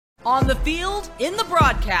On the field, in the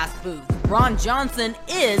broadcast booth, Ron Johnson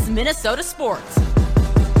is Minnesota sports.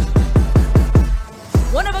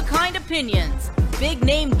 One-of-a-kind opinions,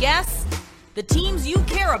 big-name guests, the teams you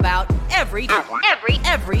care about every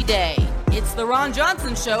day. It's the Ron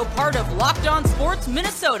Johnson Show, part of Locked On Sports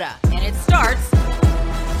Minnesota, and it starts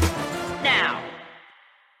now.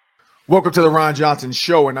 Welcome to the Ron Johnson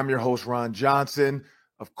Show, and I'm your host, Ron Johnson,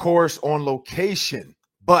 of course, on location,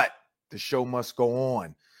 but the show must go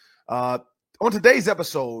on. On today's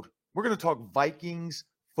episode, we're going to talk Vikings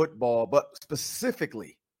football, but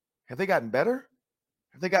specifically, have they gotten better?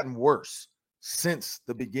 Have they gotten worse since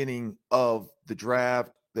the beginning of the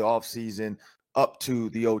draft, the offseason, up to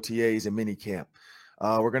the OTAs and minicamp?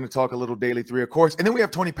 We're going to talk a little Daily 3, of course. And then we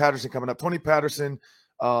have Tony Patterson coming up. Tony Patterson,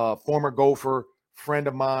 former Gopher, friend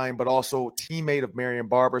of mine, but also teammate of Marion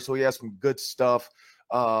Barber. So he has some good stuff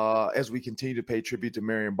as we continue to pay tribute to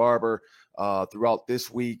Marion Barber throughout this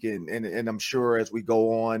week. And I'm sure as we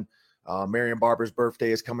go on, Marion Barber's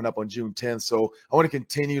birthday is coming up on June 10th. So I want to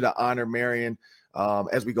continue to honor Marion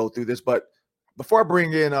as we go through this. But before I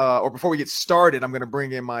bring in, before we get started, I'm going to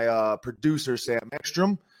bring in my producer, Sam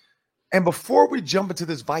Ekstrom. And before we jump into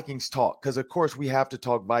this Vikings talk, because of course we have to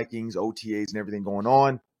talk Vikings, OTAs, and everything going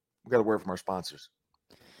on, we got a word from our sponsors.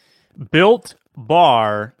 Built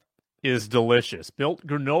Bar is delicious. Built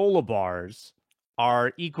granola bars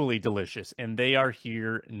are equally delicious, and they are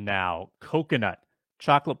here now. Coconut,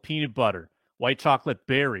 chocolate peanut butter, white chocolate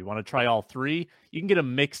berry. Want to try all three? You can get a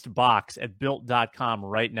mixed box at Built.com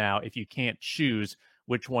right now if you can't choose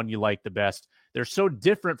which one you like the best. They're so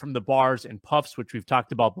different from the bars and puffs, which we've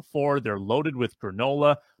talked about before. They're loaded with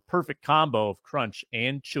granola, perfect combo of crunch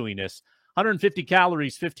and chewiness. 150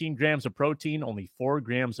 calories, 15 grams of protein, only 4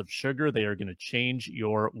 grams of sugar. They are going to change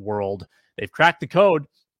your world. They've cracked the code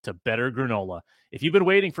to better granola. If you've been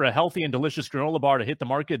waiting for a healthy and delicious granola bar to hit the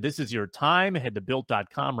market, this is your time. Head to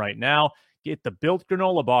Built.com right now. Get the Built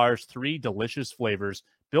granola bars, 3 delicious flavors.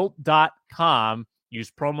 Built.com.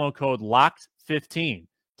 Use promo code LOCKED15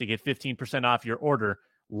 to get 15% off your order.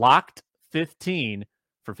 LOCKED15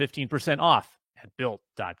 for 15% off at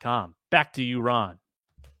Built.com. Back to you, Ron.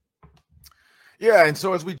 Yeah, and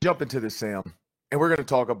so as we jump into this, Sam, and we're going to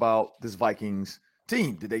talk about this Vikings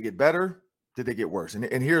team. Did they get better? Did they get worse?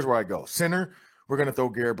 And here's where I go. Center, we're going to throw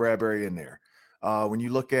Garrett Bradbury in there. When you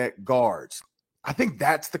look at guards, I think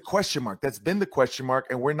that's the question mark. That's been the question mark,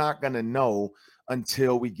 and we're not going to know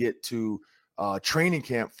until we get to training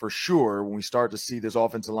camp for sure, when we start to see this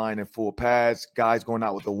offensive line in full pads, guys going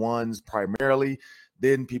out with the ones primarily.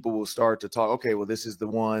 Then people will start to talk, okay, well, this is the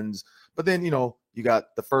ones. But then, you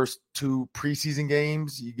got the first 2 preseason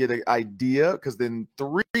games, you get an idea, because then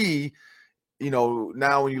 3,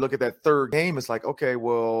 now when you look at that third game, it's like, okay,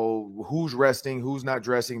 well, who's resting, who's not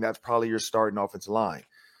dressing? That's probably your starting offensive line.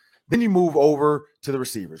 Then you move over to the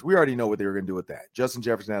receivers. We already know what they were going to do with that. Justin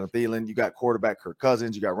Jefferson, Adam Thielen. You got quarterback Kirk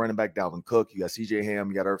Cousins. You got running back Dalvin Cook. You got C.J. Ham.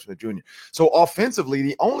 You got Irv Smith Jr. So offensively,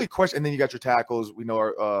 the only question – and then you got your tackles. We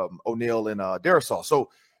know O'Neal and Darisaw. So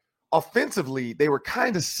offensively, they were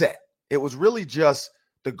kind of set. It was really just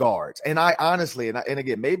the guards. And I honestly, and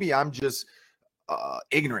again, maybe I'm just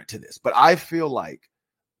ignorant to this, but I feel like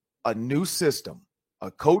a new system,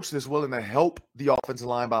 a coach that's willing to help the offensive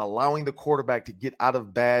line by allowing the quarterback to get out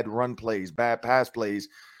of bad run plays, bad pass plays,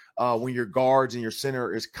 when your guards and your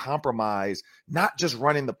center is compromised, not just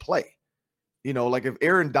running the play. Like if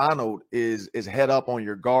Aaron Donald is head up on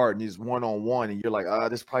your guard and he's one-on-one and you're like,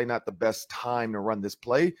 this is probably not the best time to run this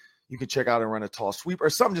play, you can check out and run a tall sweep or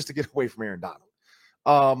something just to get away from Aaron Donald.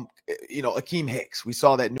 Akeem Hicks, we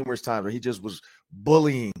saw that numerous times where he just was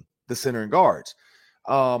bullying the center and guards.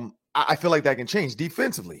 I feel like that can change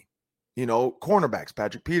defensively. Cornerbacks,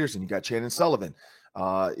 Patrick Peterson, you got Shannon Sullivan.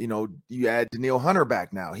 You add Danielle Hunter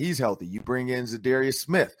back now. He's healthy. You bring in Zadarius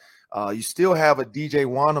Smith. You still have a DJ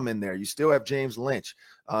Wanham in there. You still have James Lynch.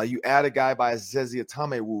 You add a guy by Azeezia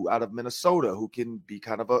Tamewu out of Minnesota who can be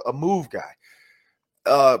kind of a move guy.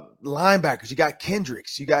 Linebackers, you got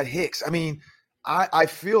Kendricks, you got Hicks. I mean, I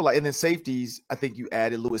feel like, and then safeties, I think you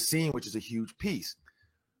added Lewis Seen, which is a huge piece.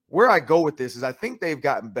 Where I go with this is I think they've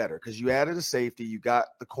gotten better because you added a safety, you got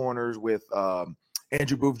the corners with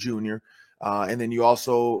Andrew Booth Jr., and then you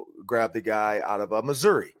also grabbed the guy out of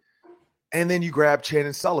Missouri. And then you grab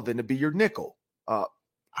Shannon Sullivan to be your nickel.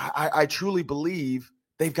 I truly believe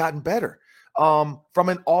they've gotten better. From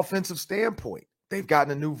an offensive standpoint, they've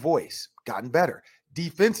gotten a new voice, gotten better.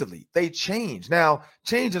 Defensively, they changed. Now,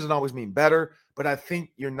 change doesn't always mean better, but I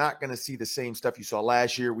think you're not going to see the same stuff you saw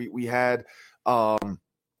last year. We had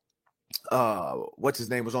what's his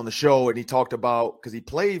name was on the show, and he talked about, because he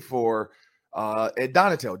played for at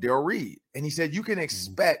Donatel, Darryl Reed. And he said, you can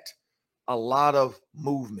expect a lot of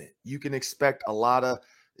movement. You can expect a lot of,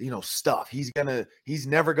 stuff. He's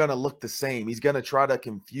never going to look the same. He's going to try to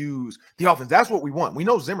confuse the offense. That's what we want. We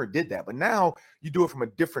know Zimmer did that, but now you do it from a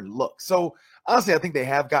different look. So honestly, I think they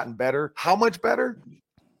have gotten better. How much better?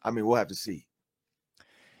 I mean, we'll have to see.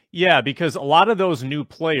 Yeah, because a lot of those new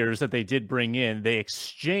players that they did bring in, they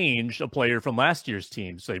exchanged a player from last year's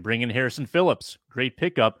team. So they bring in Harrison Phillips, great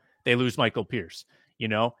pickup. They lose Michael Pierce.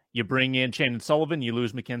 You bring in Shannon Sullivan, you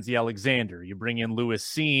lose Mackenzie Alexander. You bring in Lewis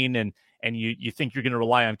Seen, and you think you're going to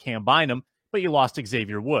rely on Cam Bynum, but you lost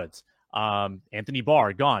Xavier Woods. Anthony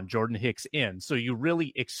Barr, gone. Jordan Hicks in. So you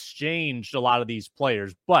really exchanged a lot of these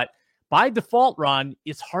players. But by default, Ron,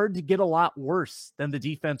 it's hard to get a lot worse than the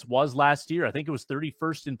defense was last year. I think it was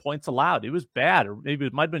 31st in points allowed. It was bad, or maybe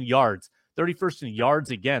it might have been yards. 31st in yards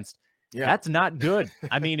against. Yeah. That's not good.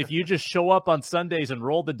 I mean, if you just show up on Sundays and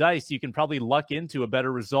roll the dice, you can probably luck into a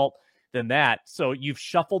better result than that. So you've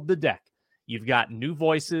shuffled the deck. You've got new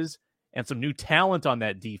voices and some new talent on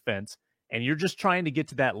that defense, and you're just trying to get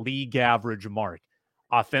to that league average mark.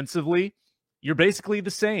 Offensively, you're basically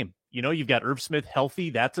the same. You've got Irv Smith healthy.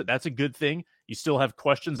 That's a good thing. You still have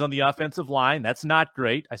questions on the offensive line. That's not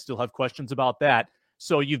great. I still have questions about that.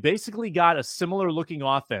 So you've basically got a similar looking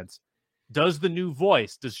offense. Does the new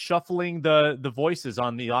voice, does shuffling the voices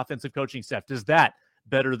on the offensive coaching staff, does that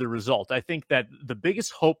better the result? I think that the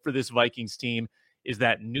biggest hope for this Vikings team is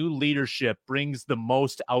that new leadership brings the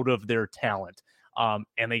most out of their talent.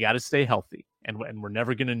 And they got to stay healthy. And we're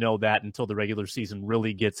never going to know that until the regular season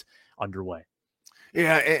really gets underway.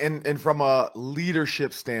 Yeah, and from a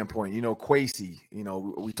leadership standpoint, Kwesi,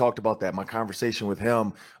 we talked about that, my conversation with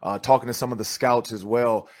him, talking to some of the scouts as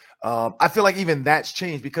well. I feel like even that's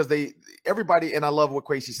changed because everybody, and I love what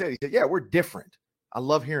Kwesi said. He said, yeah, we're different. I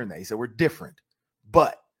love hearing that. He said, we're different,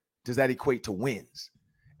 but does that equate to wins?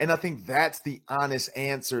 And I think that's the honest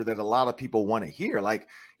answer that a lot of people want to hear. Like,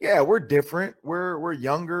 yeah, we're different. We're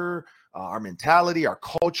younger. Our mentality, our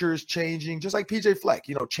culture is changing, just like PJ Fleck,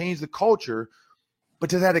 change the culture. But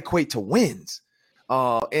does that equate to wins?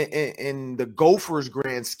 In the Gophers'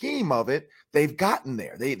 grand scheme of it, they've gotten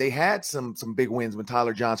there. They had some big wins with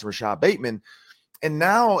Tyler Johnson, Rashad Bateman. And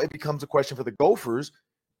now it becomes a question for the Gophers.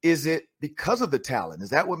 Is it because of the talent? Is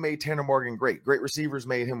that what made Tanner Morgan great? Great receivers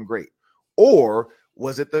made him great. Or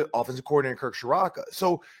was it the offensive coordinator, Kirk Ciarrocca?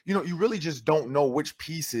 So, you really just don't know which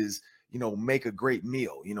pieces, make a great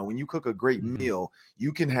meal. When you cook a great meal,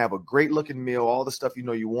 you can have a great looking meal, all the stuff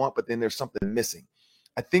you want, but then there's something missing.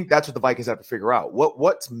 I think that's what the Vikings have to figure out.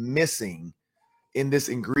 What's missing in this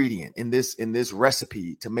ingredient, in this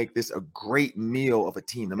recipe to make this a great meal of a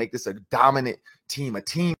team, to make this a dominant team, a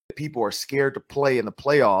team that people are scared to play in the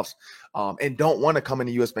playoffs and don't want to come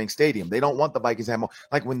into US Bank Stadium. They don't want the Vikings to have more.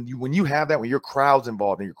 Like when you have that, when your crowd's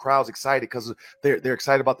involved and your crowd's excited because they're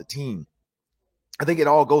excited about the team. I think it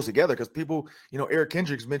all goes together because people, Eric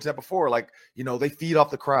Kendricks mentioned that before, like, they feed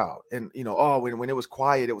off the crowd and, when it was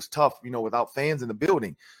quiet, it was tough, without fans in the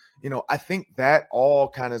building. I think that all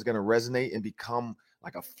kind of is going to resonate and become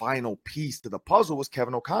like a final piece to the puzzle was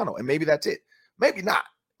Kevin O'Connell. And maybe that's it. Maybe not.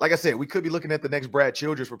 Like I said, we could be looking at the next Brad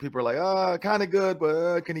Childress where people are like, kind of good,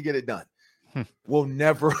 but can he get it done? We'll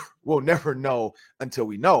never know until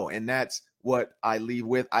we know. And that's what I leave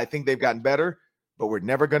with. I think they've gotten better, but we're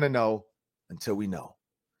never going to know until we know.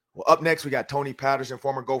 Well, up next, we got Tony Patterson,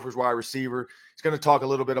 former Gophers wide receiver. He's going to talk a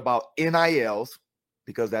little bit about NILs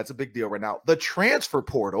because that's a big deal right now. The transfer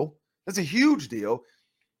portal, that's a huge deal.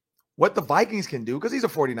 What the Vikings can do, because he's a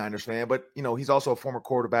 49ers fan, but, he's also a former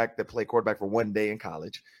quarterback that played quarterback for one day in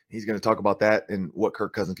college. He's going to talk about that and what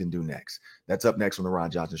Kirk Cousins can do next. That's up next on The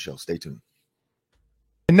Ron Johnson Show. Stay tuned.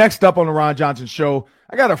 And next up on The Ron Johnson Show,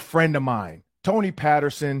 I got a friend of mine, Tony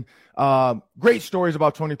Patterson. Great stories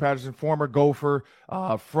about Tony Patterson, former Gopher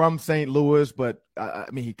from St. Louis, but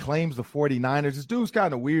he claims the 49ers. This dude's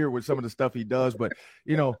kind of weird with some of the stuff he does, but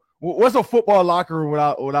what's a football locker room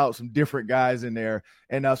without some different guys in there?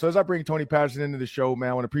 And so as I bring Tony Patterson into the show,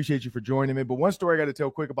 man, I want to appreciate you for joining me. But one story I got to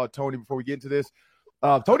tell quick about Tony before we get into this.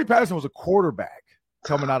 Tony Patterson was a quarterback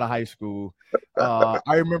coming out of high school. I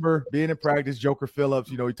remember being in practice, Joker Phillips,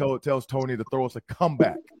 he tells Tony to throw us a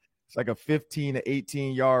comeback. It's like a 15 to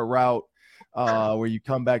 18-yard route where you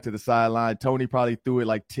come back to the sideline. Tony probably threw it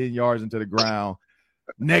like 10 yards into the ground.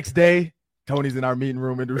 Next day, Tony's in our meeting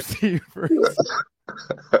room in the receivers.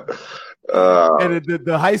 And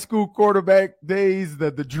the high school quarterback days,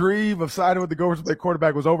 the dream of signing with the Gophers to play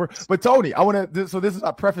quarterback was over. But Tony,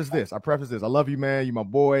 I preface this. I love you, man. You're my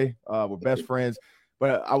boy. We're best friends.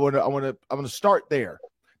 But I'm gonna start there.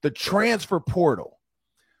 The transfer portal.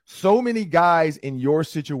 So many guys in your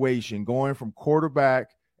situation going from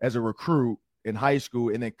quarterback as a recruit in high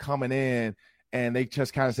school and then coming in and they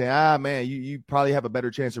just kind of say, man, you probably have a better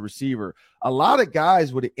chance of receiver. A lot of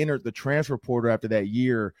guys would have entered the transfer portal after that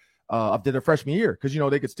year, after their freshman year, because,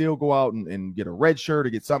 they could still go out and get a red shirt or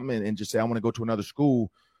get something and just say, I want to go to another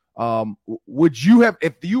school. Would you have,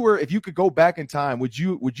 if you could go back in time,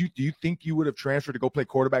 do you think you would have transferred to go play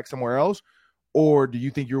quarterback somewhere else? Or do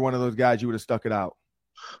you think you're one of those guys you would have stuck it out?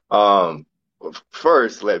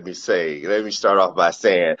 First, let me start off by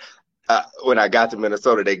saying, when I got to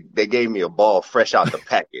Minnesota, they gave me a ball fresh out the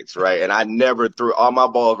package, right? And I never threw, all my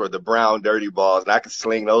balls were the brown, dirty balls, and I could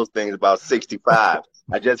sling those things about 65.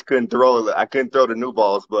 I just couldn't throw the new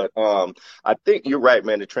balls. But I think you're right,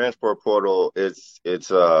 man. The transfer portal it's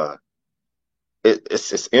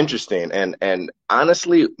interesting. And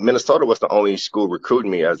honestly, Minnesota was the only school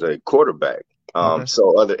recruiting me as a quarterback.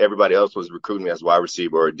 So everybody else was recruiting me as wide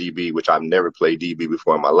receiver or DB, which I've never played DB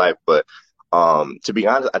before in my life. But to be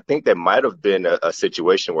honest, I think that might have been a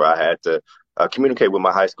situation where I had to communicate with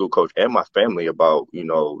my high school coach and my family about,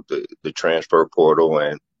 the transfer portal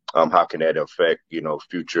and how can that affect,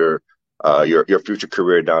 future your future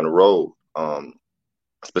career down the road.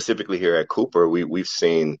 Specifically here at Cooper, we've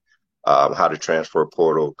seen how the transfer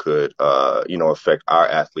portal could, affect our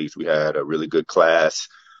athletes. We had a really good class,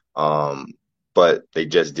 but they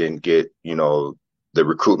just didn't get, the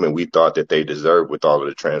recruitment we thought that they deserved with all of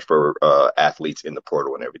the transfer athletes in the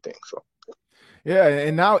portal and everything. So, yeah,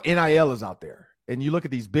 and now NIL is out there. And you look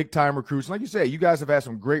at these big-time recruits. Like you said, you guys have had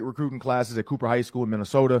some great recruiting classes at Cooper High School in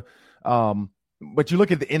Minnesota. But you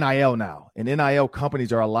look at the NIL now, and NIL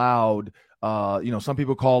companies are allowed, some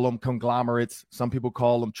people call them conglomerates. Some people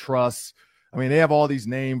call them trusts. I mean, they have all these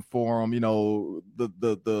names for them,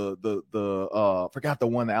 forgot the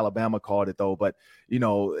one that Alabama called it though, but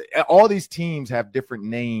all these teams have different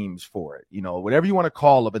names for it, whatever you want to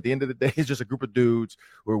call them. At the end of the day, it's just a group of dudes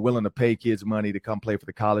who are willing to pay kids money to come play for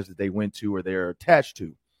the college that they went to or they're attached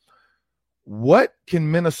to. What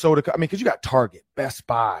can Minnesota, because you got Target, Best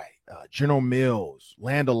Buy, General Mills,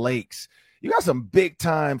 Land O'Lakes, you got some big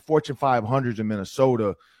time Fortune 500s in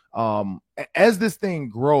Minnesota. As this thing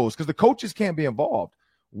grows, because the coaches can't be involved,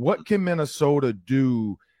 what can Minnesota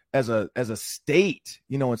do as a state,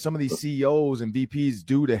 and some of these CEOs and VPs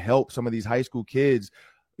do to help some of these high school kids,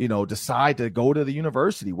 decide to go to the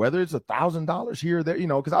university, whether it's $1,000 here or there,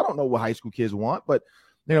 because I don't know what high school kids want, but,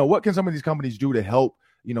 what can some of these companies do to help,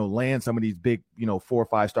 land some of these big, 4 or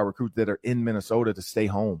 5-star recruits that are in Minnesota to stay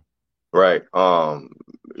home? Right.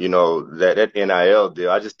 That NIL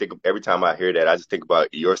deal, I just think every time I hear that, I just think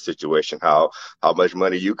about your situation, how much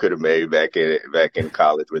money you could have made back in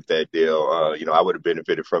college with that deal. I would have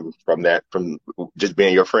benefited from that, from just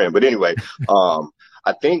being your friend. But anyway, I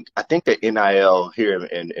think the NIL here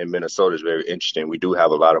in Minnesota is very interesting. We do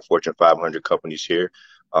have a lot of Fortune 500 companies here.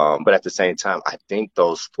 But at the same time, I think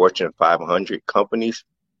those Fortune 500 companies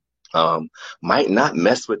might not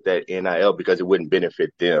mess with that NIL because it wouldn't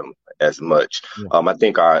benefit them as much. Yeah. I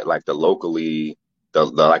think the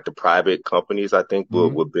private companies, I think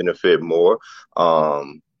would benefit more.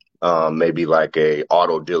 Maybe like a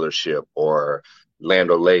auto dealership or Land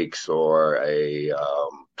O'Lakes or a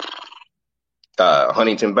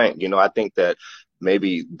Huntington Bank. I think that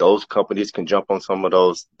maybe those companies can jump on some of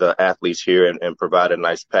the athletes here and provide a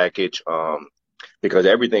nice package. Because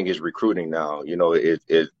everything is recruiting now.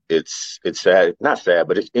 It's sad, not sad,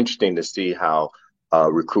 but it's interesting to see how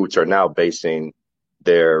recruits are now basing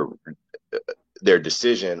their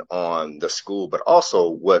decision on the school, but also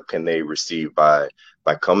what can they receive by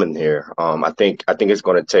coming here. I think it's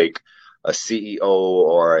going to take a CEO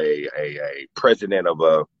or a president of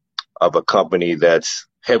a company that's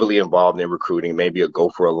heavily involved in recruiting, maybe a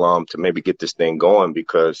Gopher alum, to maybe get this thing going,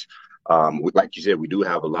 because like you said, we do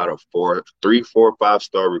have a lot of 3, 4,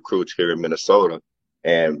 5-star recruits here in Minnesota,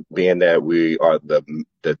 and being that we are the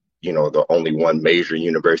only one major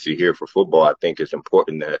university here for football, I think it's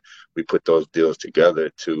important that we put those deals together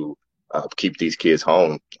to keep these kids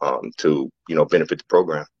home, to benefit the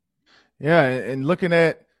program. Yeah, and looking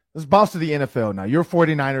at, let's bounce to the NFL now. You're a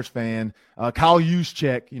 49ers fan. Kyle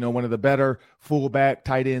Juszczyk, one of the better fullback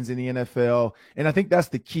tight ends in the NFL, and I think that's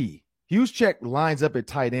the key. Juszczyk lines up at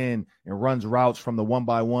tight end and runs routes from the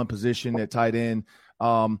 1-by-1 position at tight end.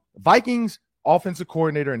 Vikings offensive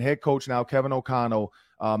coordinator and head coach now, Kevin O'Connell,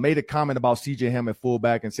 made a comment about C.J. Ham at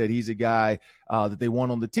fullback and said he's a guy that they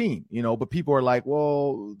want on the team. But people are like,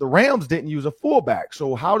 well, the Rams didn't use a fullback,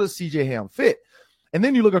 so how does C.J. Ham fit? And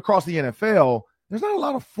then you look across the NFL, there's not a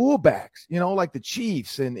lot of fullbacks, like the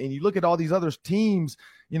Chiefs, and you look at all these other teams,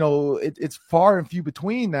 it's far and few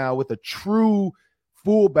between now with a true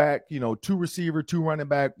fullback, 2 receiver, 2 running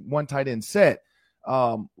back, 1 tight end set.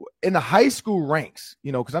 In the high school ranks,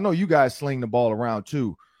 because I know you guys sling the ball around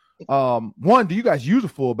too. 1, do you guys use a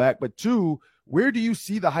fullback? But 2, where do you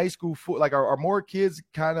see the high school are more kids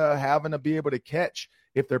kind of having to be able to catch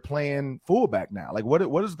if they're playing fullback now? Like, what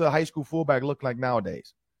does the high school fullback look like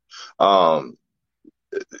nowadays?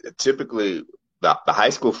 Typically, the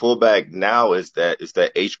high school fullback now is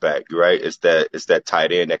that H-back, right? It's that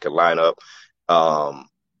tight end that can line up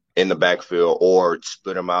in the backfield or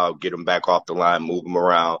split them out, get them back off the line, move them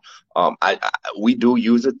around. We do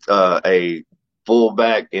use a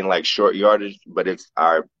fullback in like short yardage, but it's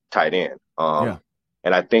our tight end.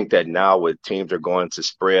 And I think that now with teams are going to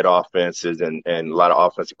spread offenses and a lot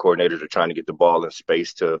of offensive coordinators are trying to get the ball in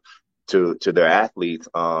space to their athletes,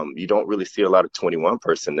 you don't really see a lot of 21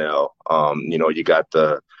 personnel. You got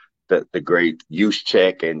the great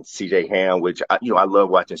Juszczyk and CJ Ham, which I love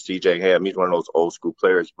watching CJ Ham. He's one of those old school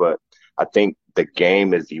players, but I think the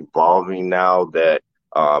game is evolving now that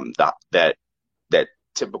that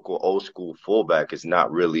typical old school fullback is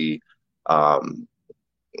not really I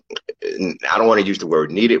don't want to use the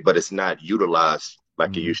word needed, but it's not utilized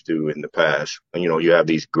like it used to in the past. And you have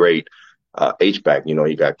these great H-back,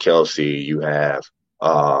 you got Kelsey, you have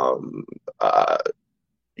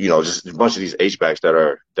just a bunch of these H-backs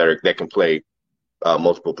that can play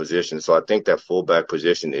multiple positions. So I think that fullback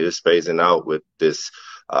position is phasing out with this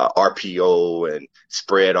RPO and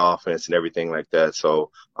spread offense and everything like that.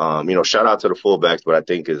 So shout out to the fullbacks, but I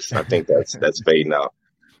think that's fading out.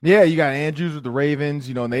 Yeah, you got Andrews with the Ravens,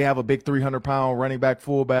 and they have a big 300-pound running back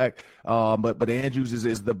fullback. But Andrews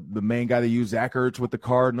is the main guy they use. Zach Ertz with the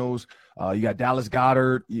Cardinals. You got Dallas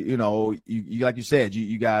Goedert. You like you said,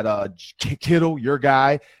 you got Kittle, your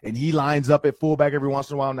guy, and he lines up at fullback every once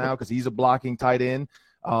in a while now because he's a blocking tight end.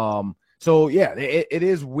 So yeah, it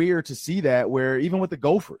is weird to see that where even with the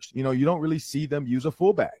Gophers, you don't really see them use a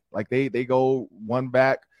fullback. Like they go one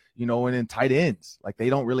back, and then tight ends. Like they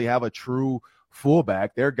don't really have a true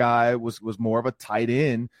fullback. Their guy was more of a tight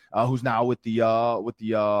end who's now with the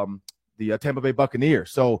Tampa Bay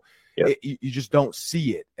Buccaneers. So you just don't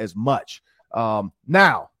see it as much.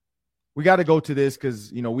 Now we got to go to this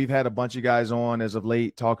because we've had a bunch of guys on as of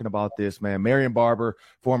late talking about this, man. Marion Barber,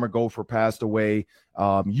 former Gopher, passed away.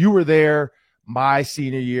 You were there my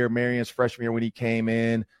senior year, Marion's freshman year when he came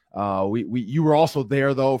in. You were also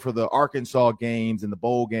there though for the Arkansas games and the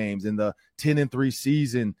bowl games and the 10-3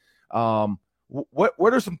 season.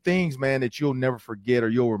 What are some things, man, that you'll never forget or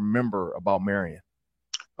you'll remember about Marion?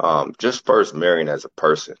 Just first, Marion as a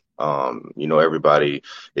person. Everybody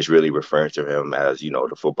is really referring to him as,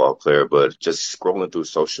 the football player, but just scrolling through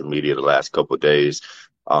social media the last couple of days,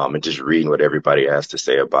 and just reading what everybody has to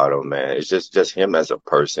say about him, man, it's just him as a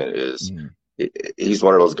person is. He's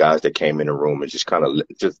one of those guys that came in the room and just kind of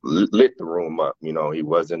lit the room up. He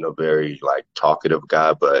wasn't a very talkative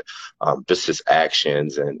guy, but just his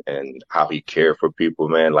actions and how he cared for people,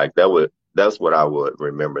 man, that's what I would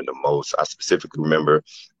remember the most. I specifically remember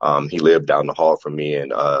he lived down the hall from me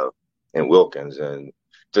in Wilkins, and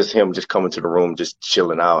just him just coming to the room, just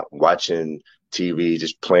chilling out, watching TV,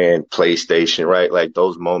 just playing PlayStation, right? Like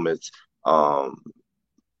those moments.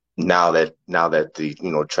 Now that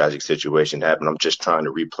the tragic situation happened, I'm just trying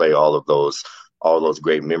to replay all those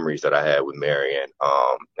great memories that I had with Marion.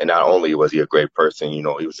 And not only was he a great person, he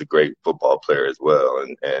was a great football player as well,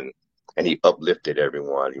 and he uplifted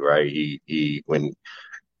everyone, right? He when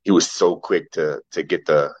he was so quick to get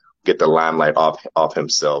the limelight off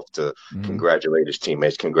himself, to congratulate his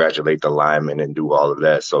teammates, congratulate the linemen, and do all of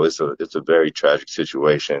that. So it's a very tragic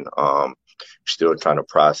situation. Still trying to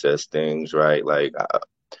process things, right? Like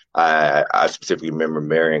I specifically remember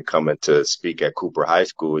Marion coming to speak at Cooper High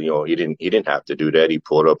School. He didn't have to do that. He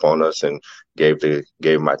pulled up on us and gave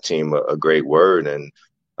my team a great word, and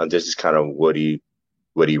this is kind of what he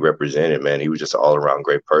represented, man. He was just an all around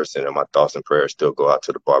great person, and my thoughts and prayers still go out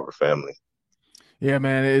to the Barber family. Yeah,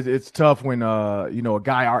 man, it's tough when a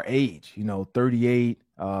guy our age, 38,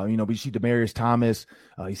 but you see Demaryius Thomas,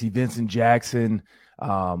 you see Vincent Jackson.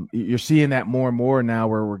 You're seeing that more and more now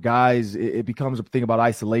where guys, it becomes a thing about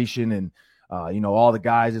isolation. And, all the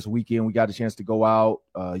guys this weekend, we got a chance to go out,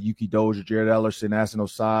 Yuki Dozier, Jared Ellerson, Asin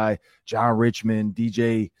Osai, John Richmond,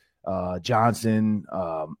 DJ Johnson,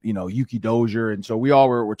 Yuki Dozier. And so we all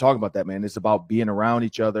were talking about that, man. It's about being around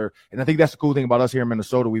each other. And I think that's the cool thing about us here in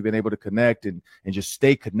Minnesota. We've been able to connect and just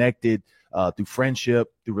stay connected through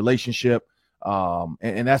friendship, through relationship.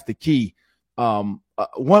 And that's the key. One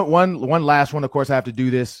last one, of course, I have to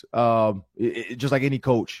do this. Just like any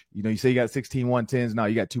coach, you say you got 16 110s. Now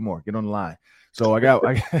you got 2 more. Get on the line. So I got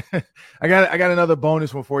another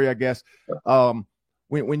bonus one for you, I guess.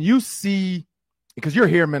 when you see, because you're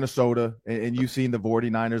here in Minnesota and you've seen the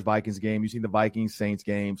 49ers Vikings game, you've seen the Vikings Saints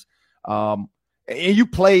games, and you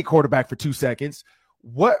played quarterback for 2 seconds.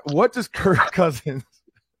 What does Kirk Cousins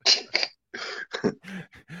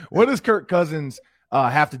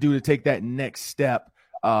have to do to take that next step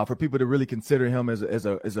for people to really consider him as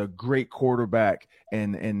a great quarterback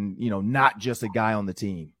and not just a guy on the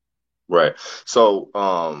team? Right. So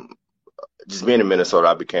just being in Minnesota,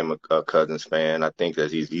 I became a Cousins fan. I think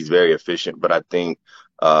that he's very efficient, but I think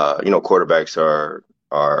quarterbacks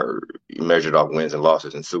are measured off wins and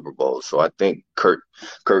losses in Super Bowls. So I think Kirk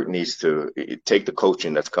needs to take the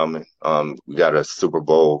coaching that's coming. We got a Super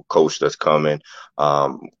Bowl coach that's coming.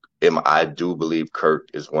 I do believe Kirk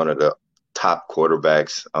is one of the top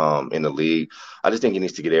quarterbacks in the league. I just think he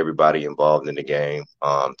needs to get everybody involved in the game,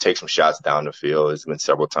 take some shots down the field. There's been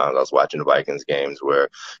several times I was watching the Vikings games where,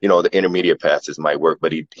 the intermediate passes might work,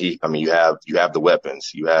 but you have the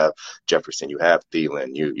weapons. You have Jefferson, you have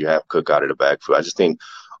Thielen, you have Cook out of the backfield. I just think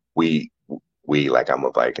we like, I'm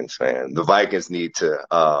a Vikings fan. The Vikings need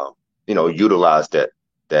to utilize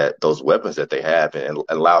those weapons that they have and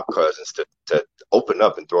allow Cousins to open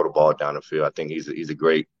up and throw the ball down the field. I think he's a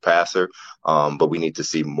great passer, but we need to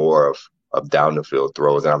see more of down the field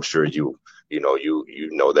throws. And I'm sure you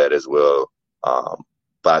know that as well. But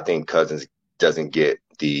I think Cousins doesn't get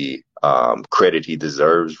the credit he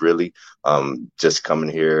deserves, really. Just coming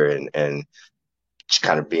here and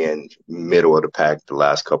kind of being middle of the pack the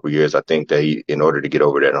last couple of years. I think that he, in order to get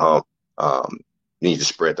over that hump, needs to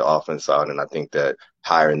spread the offense out, and I think that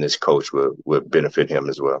hiring this coach would benefit him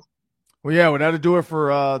as well. Well, yeah, that'll do it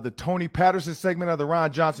for the Tony Patterson segment of the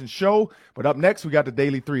Ron Johnson Show. But up next, we got the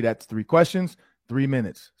Daily 3. That's 3 questions, 3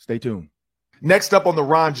 minutes. Stay tuned. Next up on the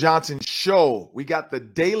Ron Johnson Show, we got the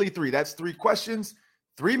Daily 3. That's 3 questions,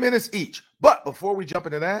 3 minutes each. But before we jump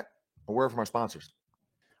into that, a word from our sponsors.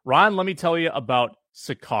 Ron, let me tell you about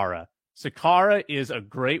Sakara. Sakara is a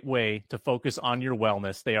great way to focus on your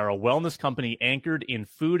wellness. They are a wellness company anchored in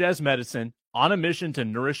food as medicine, on a mission to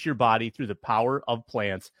nourish your body through the power of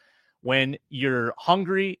plants. When you're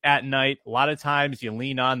hungry at night, a lot of times you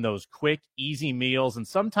lean on those quick, easy meals, and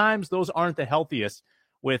sometimes those aren't the healthiest.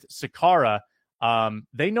 With Sakara,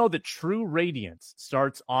 they know that true radiance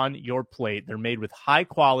starts on your plate. They're made with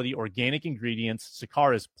high-quality organic ingredients.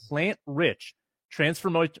 Sakara's plant-rich,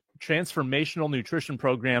 transformational nutrition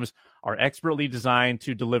programs are expertly designed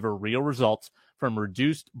to deliver real results, from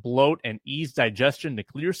reduced bloat and eased digestion to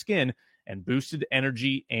clear skin and boosted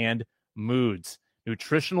energy and moods.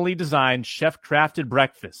 Nutritionally designed, chef-crafted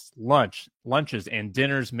breakfasts, lunches, and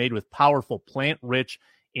dinners made with powerful plant-rich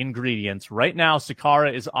ingredients. Right now,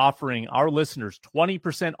 Sakara is offering our listeners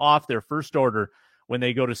 20% off their first order when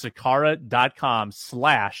they go to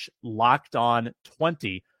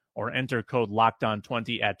sakara.com/lockedon20 or enter code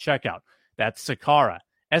LOCKEDON20 at checkout. That's Sakara,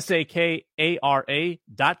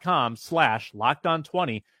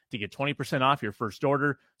 SAKARA.com/LOCKEDON20 to get 20% off your first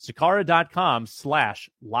order.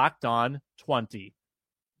 Sakara.com/LOCKEDON20.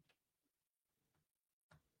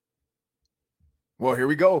 Well, here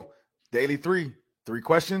we go. Daily 3. 3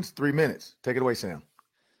 questions, 3 minutes. Take it away, Sam.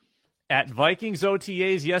 At Vikings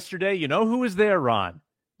OTAs yesterday, you know who was there, Ron?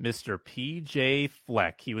 Mr. PJ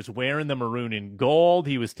Fleck. He was wearing the maroon and gold.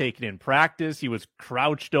 He was taken in practice. He was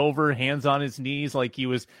crouched over, hands on his knees, like he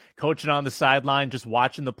was coaching on the sideline, just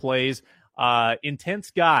watching the plays. Intense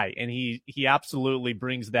guy, and he absolutely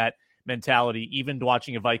brings that mentality, even to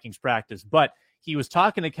watching a Vikings practice. But he was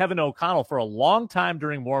talking to Kevin O'Connell for a long time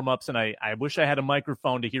during warmups, and I wish I had a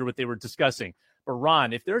microphone to hear what they were discussing. But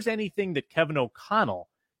Ron, if there's anything that Kevin O'Connell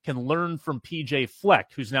can learn from PJ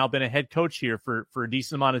Fleck, who's now been a head coach here for a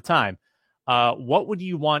decent amount of time, what would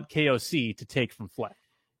you want KOC to take from Fleck?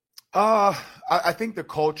 I think the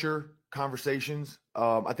culture conversations,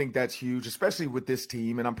 I think that's huge, especially with this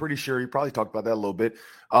team. And I'm pretty sure you probably talked about that a little bit.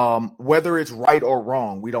 Whether it's right or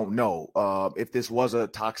wrong, we don't know. If this was a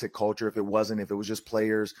toxic culture, if it wasn't, if it was just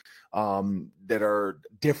players that are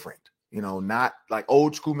different, not like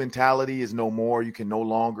old school mentality is no more. You can no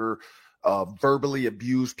longer verbally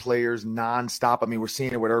abuse players nonstop. I mean, we're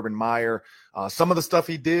seeing it with Urban Meyer. Some of the stuff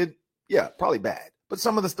he did, yeah, probably bad. But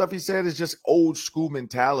some of the stuff he said is just old school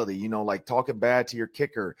mentality, like talking bad to your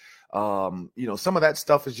kicker. Some of that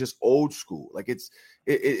stuff is just old school. Like it's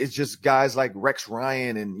just guys like Rex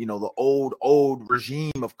Ryan and, the old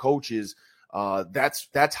regime of coaches.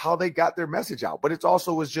 That's how they got their message out. But it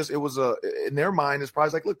was in their mind, it's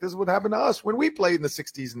probably like, look, this is what happened to us when we played in the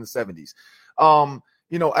 60s and the 70s. I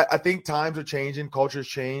think times are changing, cultures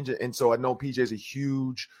change. And so I know PJ is a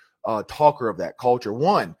huge talker of that culture.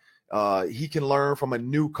 One, he can learn from a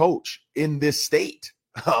new coach in this state.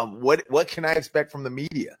 What can I expect from the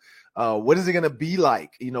media? What is it going to be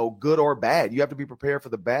like, good or bad? You have to be prepared for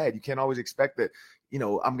the bad. You can't always expect that,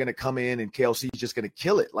 I'm going to come in and KLC is just going to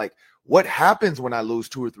kill it. Like, what happens when I lose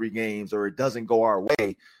 2 or 3 games or it doesn't go our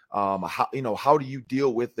way? How do you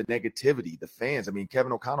deal with the negativity, the fans? I mean,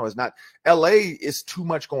 Kevin O'Connell is not – LA is too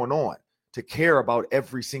much going on to care about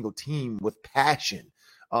every single team with passion.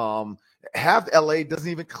 Half LA doesn't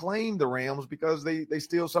even claim the Rams because they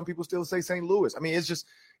still – some people still say St. Louis. I mean,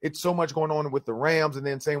 it's so much going on with the Rams, and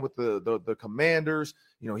then same with the Commanders.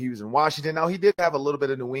 He was in Washington. Now, he did have a little bit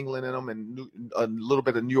of New England in him and a little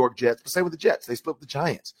bit of New York Jets, but same with the Jets. They split the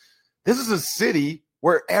Giants. This is a city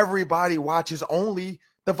where everybody watches only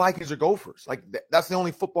the Vikings or Gophers. Like, that's the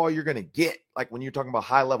only football you're going to get, like when you're talking about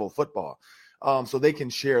high-level football. So they can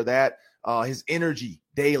share that. His energy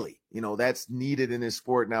daily, that's needed in this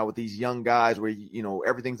sport now with these young guys where,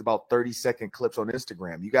 everything's about 30-second clips on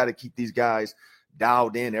Instagram. You got to keep these guys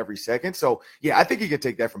dialed in every second. So, yeah, I think you can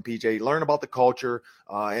take that from PJ, learn about the culture,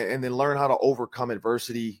 and then learn how to overcome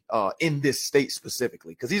adversity in this state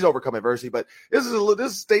specifically, because he's overcome adversity. But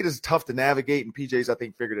this state is tough to navigate, and PJ's, I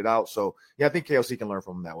think, figured it out. So, yeah, I think KOC can learn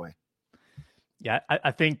from him that way. Yeah,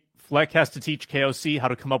 I think Fleck has to teach KOC how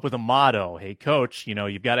to come up with a motto. Hey, coach,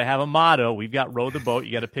 you've got to have a motto. We've got row the boat.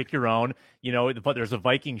 You got to pick your own. But there's a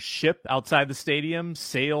Viking ship outside the stadium.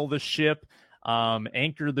 Sail the ship.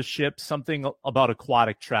 Anchor the ship. Something about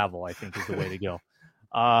aquatic travel, I think, is the way to go.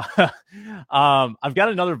 I've got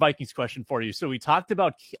another Vikings question for you. So we talked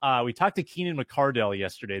to Keenan McCardell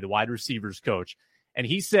yesterday, the wide receivers coach, and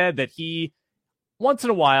he said that he once in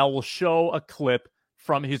a while will show a clip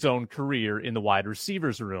from his own career in the wide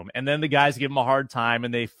receivers room. And then the guys give him a hard time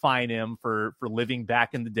and they fine him for living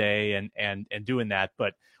back in the day and doing that.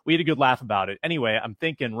 But we had a good laugh about it. Anyway, I'm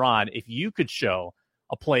thinking, Ron, if you could show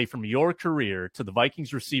a play from your career to the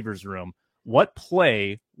Vikings receivers room, what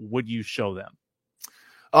play would you show them?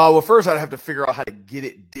 Well, first I'd have to figure out how to get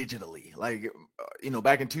it digitally. Like,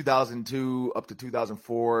 back in 2002 up to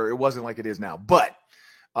 2004, it wasn't like it is now. But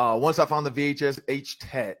once I found the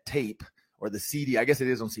VHS tape, or the CD, I guess it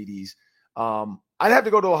is on CDs. I'd have to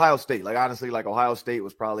go to Ohio State. Like, honestly, like Ohio State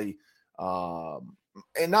was probably,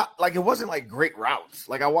 and not like, it wasn't like great routes.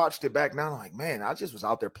 Like, I watched it back now, and I'm like, man, I just was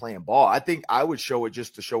out there playing ball. I think I would show it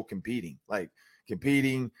just to show competing. Like,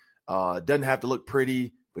 competing doesn't have to look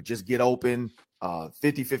pretty, but just get open,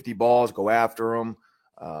 50-50 balls, go after them.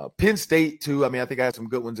 Penn State too. I mean, I think I had some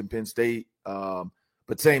good ones in Penn State. But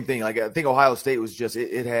same thing. Like, I think Ohio State was just,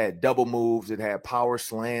 it had double moves. It had power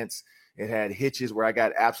slants. It had hitches where I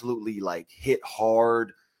got absolutely like hit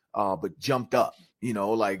hard, but jumped up,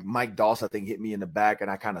 like Mike Doss, I think, hit me in the back,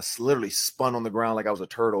 and I kind of literally spun on the ground like I was a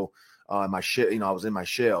turtle in my shell. I was in my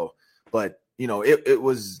shell, but it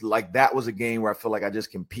was like, that was a game where I feel like I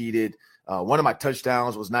just competed. One of my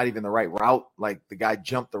touchdowns was not even the right route. Like, the guy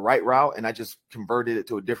jumped the right route and I just converted it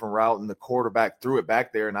to a different route, and the quarterback threw it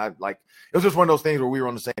back there. And it was just one of those things where we were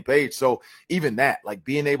on the same page. So even that, like,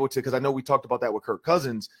 being able to, because I know we talked about that with Kirk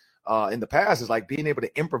Cousins, in the past, is like being able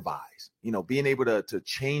to improvise, being able to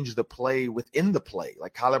change the play within the play,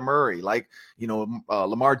 like Kyler Murray, like,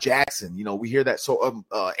 Lamar Jackson, we hear that. So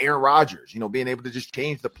Aaron Rodgers, being able to just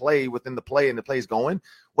change the play within the play, and the play's going.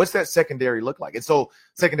 What's that secondary look like? And so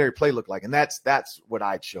secondary play look like, and that's what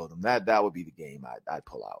I'd show them. That would be the game I'd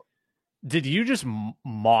pull out. Did you just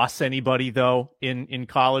moss anybody though in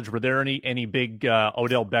college? Were there any big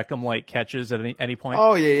Odell Beckham like catches at any point?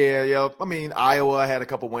 Oh yeah. I mean, Iowa had a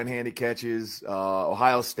couple one-handed catches.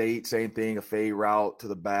 Ohio State, same thing, a fade route to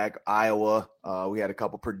the back. Iowa, we had a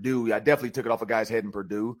couple. Purdue, I definitely took it off a guy's head in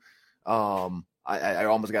Purdue. I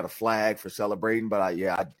almost got a flag for celebrating, but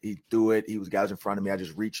he threw it. Guys in front of me. I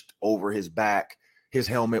just reached over his back. His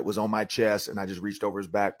helmet was on my chest, and I just reached over his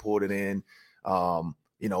back, pulled it in.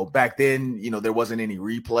 Back then, there wasn't any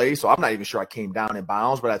replay, so I'm not even sure I came down in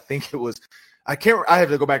bounds, but I think it was, I have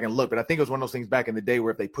to go back and look, but I think it was one of those things back in the day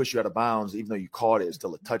where if they push you out of bounds, even though you caught it, it's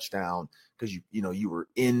still a touchdown because you were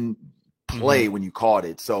in play when you caught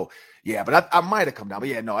it. So yeah, but I might have come down, but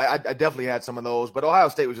yeah, no, I definitely had some of those, but Ohio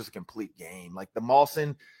State was just a complete game. Like the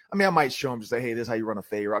Mawson, I mean, I might show him, just say, hey, this is how you run a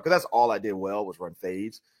fade route, because that's all I did well was run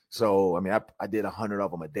fades. So, I mean, I did 100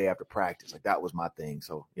 of them a day after practice. Like, that was my thing.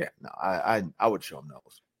 So, yeah, no, I would show them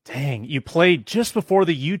those. Dang, you played just before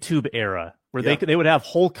the YouTube era where they would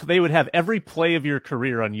have every play of your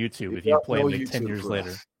career on YouTube if you played like 10 years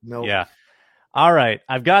later. No. Yeah. All right.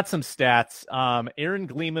 I've got some stats. Aaron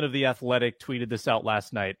Gleeman of The Athletic tweeted this out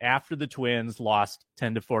last night after the Twins lost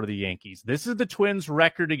 10-4 to the Yankees. This is the Twins'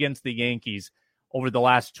 record against the Yankees over the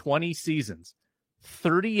last 20 seasons,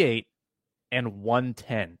 38-110.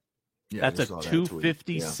 Yeah, that's a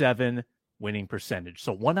 257 winning percentage.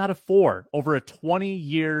 So 1 out of 4 over a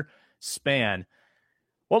 20-year span.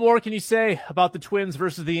 What more can you say about the Twins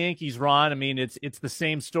versus the Yankees, Ron? I mean, it's the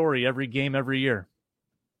same story every game, every year.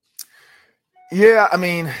 Yeah, I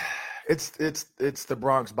mean, it's the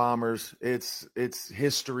Bronx Bombers. It's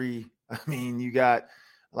history. I mean, you got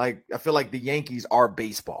I feel like the Yankees are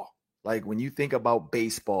baseball. Like when you think about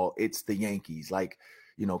baseball, it's the Yankees. Like,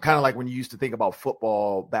 kind of like when you used to think about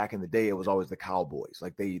football back in the day, it was always the Cowboys.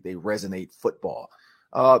 Like they resonate football.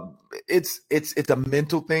 It's a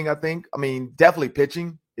mental thing, I think. I mean, definitely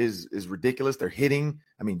pitching is ridiculous. They're hitting.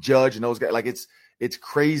 I mean, Judge and those guys, like it's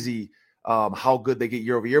crazy how good they get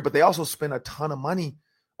year over year, but they also spend a ton of money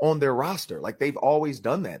on their roster. Like they've always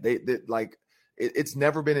done that. It's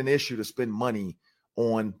never been an issue to spend money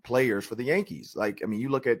on players for the Yankees. Like, I mean, you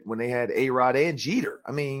look at when they had A-Rod and Jeter.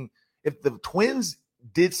 I mean, if the Twins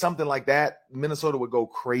did something like that, Minnesota would go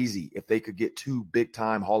crazy if they could get 2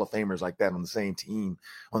 big-time Hall of Famers like that on the same team,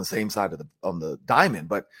 on the same side of the diamond.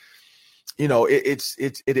 But, and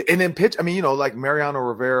then pitch. I mean, like Mariano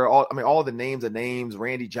Rivera, all the names,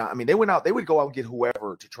 Randy John. I mean, they would go out and get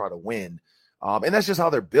whoever to try to win. And that's just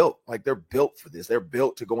how they're built. Like they're built for this. They're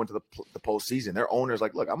built to go into the postseason. Their owners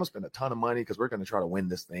like, look, I'm gonna spend a ton of money because we're gonna try to win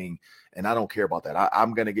this thing, and I don't care about that.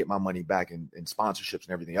 I'm gonna get my money back in sponsorships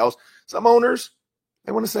and everything else. Some owners,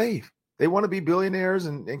 they want to save. They want to be billionaires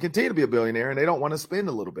and continue to be a billionaire, and they don't want to spend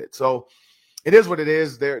a little bit. So it is what it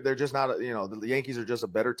is. They're just not. The Yankees are just a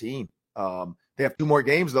better team. They have 2 more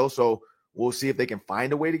games though, so we'll see if they can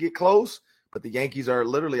find a way to get close. But the Yankees are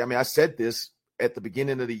literally. I mean, I said this at the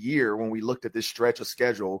beginning of the year when we looked at this stretch of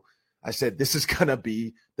schedule. I said this is gonna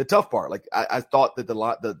be the tough part. Like I thought that the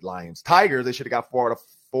Lions, Tigers, they should have got 4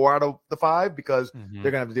 out of the 5 because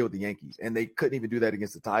they're gonna have to deal with the Yankees, and they couldn't even do that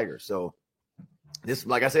against the Tigers. So this,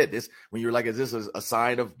 like I said, when you're like, is this a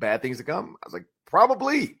sign of bad things to come? I was like,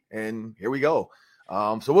 probably, and here we go.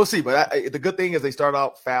 So we'll see. But the good thing is they start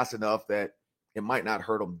out fast enough that it might not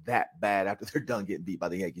hurt them that bad after they're done getting beat by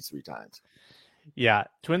the Yankees 3 times. Yeah,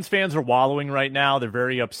 Twins fans are wallowing right now. They're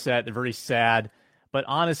very upset. They're very sad. But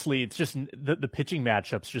honestly, it's just the pitching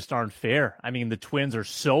matchups just aren't fair. I mean, the Twins are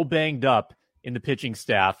so banged up in the pitching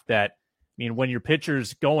staff that, I mean, when your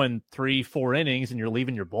pitcher's going 3-4 innings and you're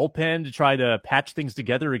leaving your bullpen to try to patch things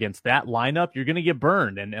together against that lineup, you're going to get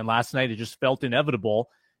burned. And last night it just felt inevitable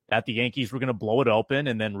that the Yankees were going to blow it open,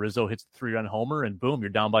 and then Rizzo hits the 3-run homer, and boom, you're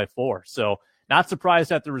down by 4. So not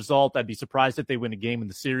surprised at the result. I'd be surprised if they win a game in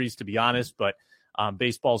the series, to be honest, but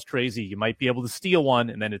baseball's crazy. You might be able to steal one,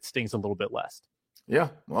 and then it stings a little bit less. Yeah,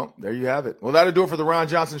 well, there you have it. Well, that'll do it for the Ron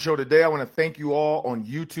Johnson Show today. I want to thank you all on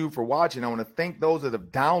YouTube for watching. I want to thank those that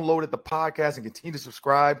have downloaded the podcast and continue to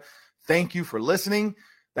subscribe. Thank you for listening.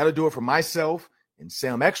 That'll do it for myself and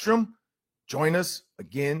Sam Ekstrom. Join us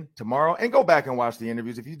again tomorrow, and go back and watch the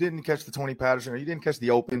interviews. If you didn't catch the Tony Patterson or you didn't catch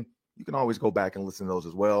the Open, you can always go back and listen to those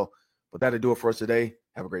as well. But that'll do it for us today.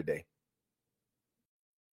 Have a great day.